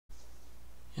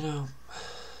You know,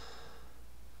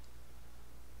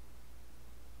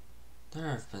 there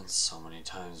have been so many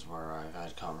times where I've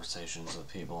had conversations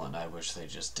with people and I wish they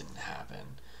just didn't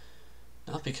happen.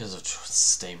 Not because of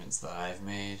statements that I've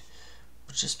made,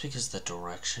 but just because the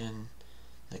direction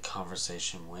the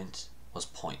conversation went was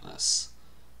pointless.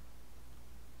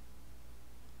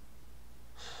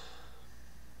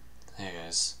 Hey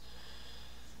guys,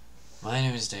 my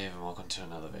name is Dave and welcome to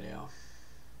another video.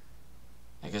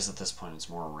 I guess at this point it's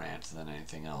more a rant than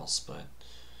anything else, but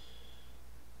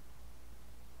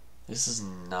this is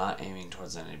not aiming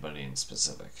towards anybody in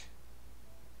specific.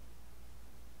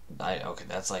 Okay,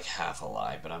 that's like half a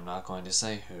lie, but I'm not going to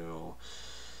say who.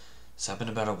 This happened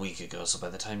about a week ago, so by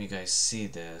the time you guys see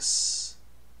this,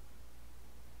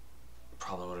 it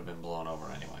probably would have been blown over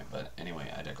anyway, but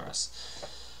anyway, I digress.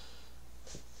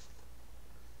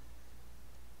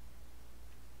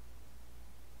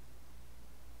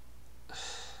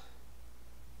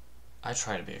 I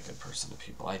try to be a good person to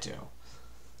people, I do.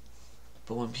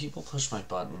 But when people push my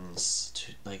buttons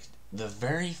to, like, the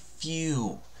very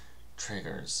few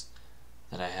triggers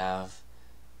that I have,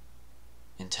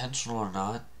 intentional or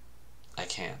not, I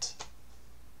can't.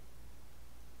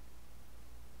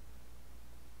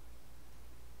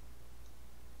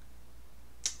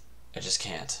 I just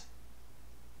can't.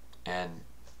 And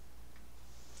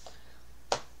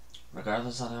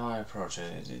regardless on how I approach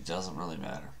it, it doesn't really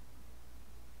matter.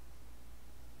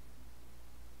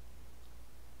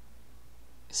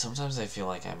 Sometimes I feel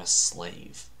like I'm a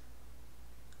slave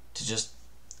to just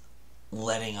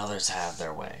letting others have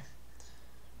their way.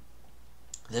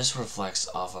 This reflects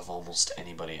off of almost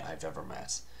anybody I've ever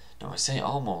met. Now I say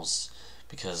almost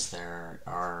because there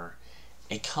are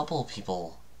a couple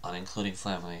people, including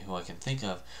family, who I can think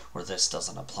of where this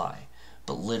doesn't apply.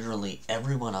 But literally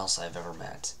everyone else I've ever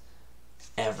met,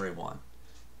 everyone,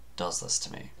 does this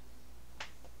to me.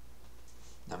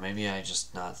 Now maybe I'm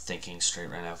just not thinking straight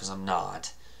right now, because I'm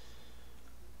not.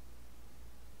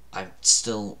 I'm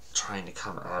still trying to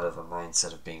come out of a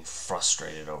mindset of being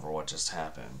frustrated over what just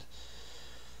happened.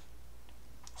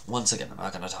 Once again, I'm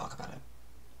not going to talk about it,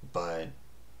 but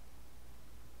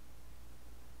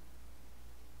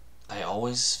I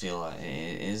always feel it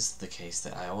is the case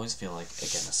that I always feel like,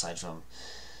 again, aside from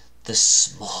the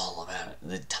small amount,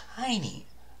 the tiny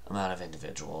amount of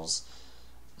individuals,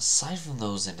 aside from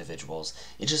those individuals,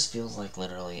 it just feels like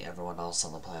literally everyone else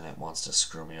on the planet wants to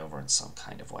screw me over in some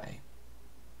kind of way.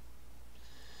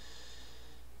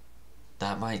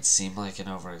 That might seem like an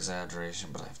over-exaggeration,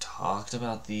 but I've talked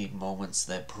about the moments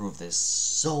that prove this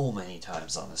so many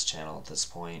times on this channel at this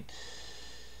point,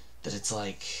 that it's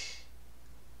like,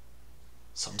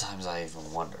 sometimes I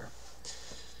even wonder.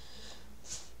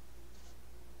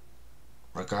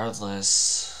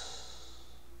 Regardless,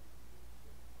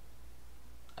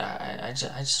 I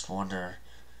just wonder.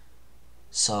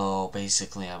 So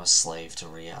basically I'm a slave to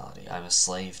reality. I'm a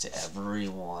slave to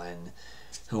everyone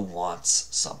who wants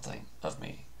something of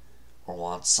me, or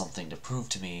wants something to prove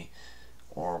to me,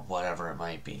 or whatever it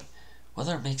might be.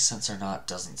 Whether it makes sense or not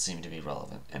doesn't seem to be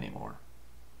relevant anymore.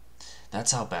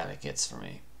 That's how bad it gets for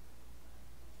me.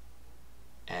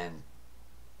 And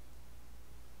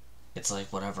it's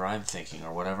like whatever I'm thinking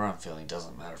or whatever I'm feeling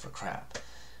doesn't matter for crap.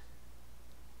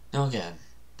 Now again,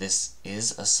 this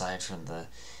is aside from the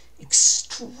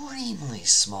extremely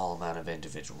small amount of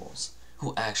individuals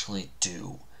who actually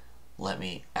do let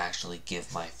me actually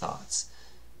give my thoughts.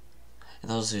 And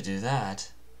those who do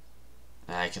that,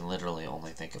 I can literally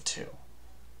only think of two.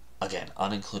 Again,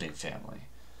 unincluding family.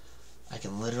 I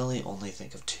can literally only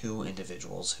think of two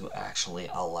individuals who actually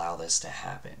allow this to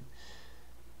happen.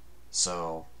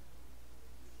 So,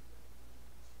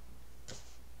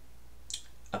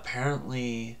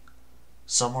 apparently,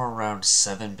 somewhere around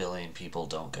 7 billion people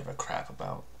don't give a crap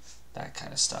about that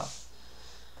kind of stuff.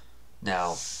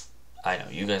 Now, I know,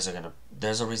 you guys are gonna...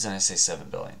 There's a reason I say 7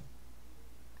 billion.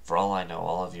 For all I know,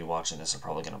 all of you watching this are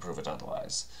probably gonna prove it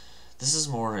otherwise. This is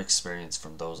more experience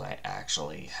from those I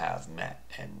actually have met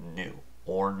and knew,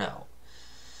 or know.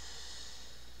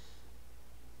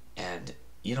 And,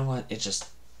 you know what,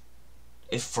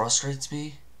 it frustrates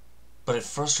me, but it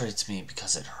frustrates me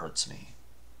because it hurts me.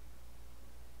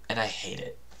 And I hate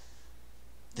it.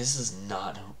 This is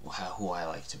not who I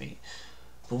like to be.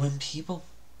 But when people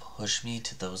push me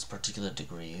to those particular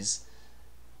degrees,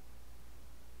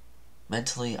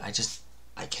 mentally, I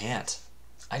can't.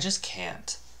 I just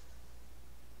can't.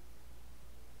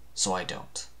 So I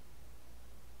don't.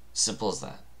 Simple as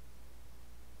that.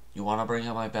 You want to bring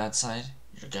out my bad side?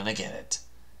 You're gonna get it.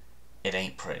 It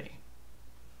ain't pretty.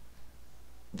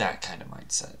 That kind of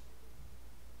mindset.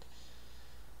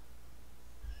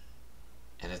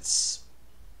 And it's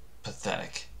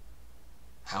pathetic.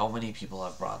 How many people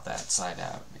have brought that side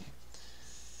out of me?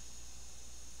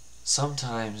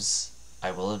 Sometimes,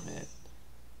 I will admit,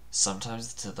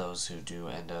 sometimes to those who do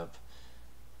end up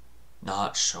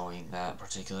not showing that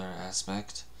particular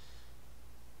aspect,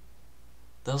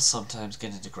 they'll sometimes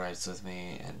get into gripes with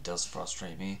me and it does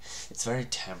frustrate me. It's very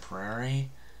temporary,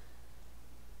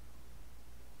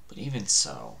 but even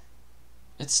so,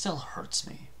 it still hurts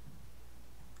me.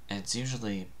 And it's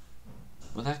usually,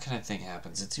 when that kind of thing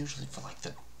happens, it's usually for like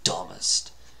the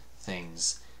dumbest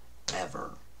things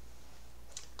ever.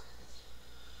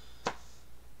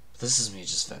 This is me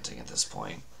just venting at this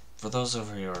point. For those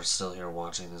of you who are still here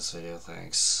watching this video,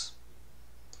 thanks.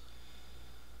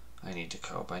 I need to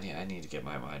cope. I need to get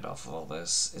my mind off of all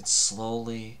this. It's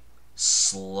slowly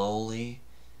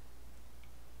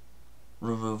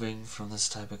removing from this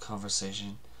type of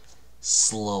conversation.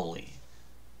 Slowly.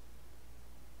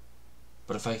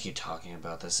 But if I keep talking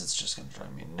about this, it's just going to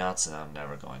drive me nuts, and I'm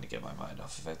never going to get my mind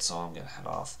off of it, so I'm going to head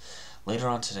off. Later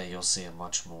on today, you'll see a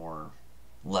much more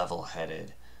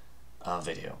level-headed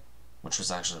video, which was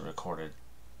actually recorded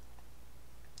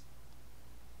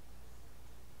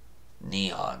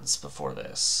neons before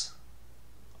this.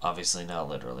 Obviously not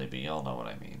literally, but y'all know what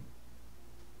I mean.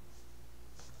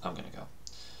 I'm gonna go.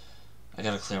 I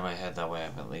gotta clear my head, that way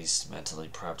I'm at least mentally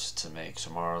prepped to make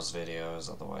tomorrow's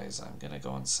videos, otherwise I'm gonna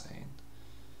go insane.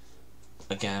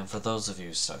 Again, for those of you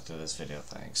who stuck through this video,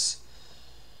 thanks.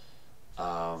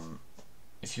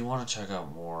 If you want to check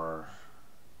out more,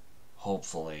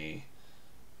 hopefully,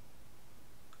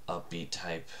 upbeat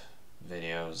type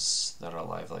videos that are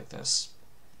live like this,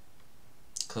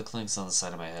 click links on the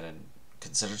side of my head and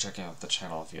consider checking out the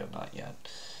channel if you have not yet.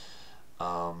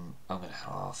 I'm gonna head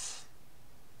off.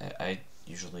 I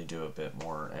usually do a bit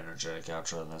more energetic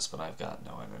outro than this, but I've got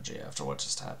no energy after what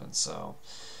just happened, so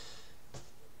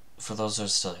for those who are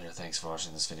still here, thanks for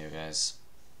watching this video, guys.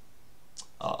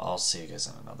 I'll see you guys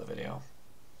in another video.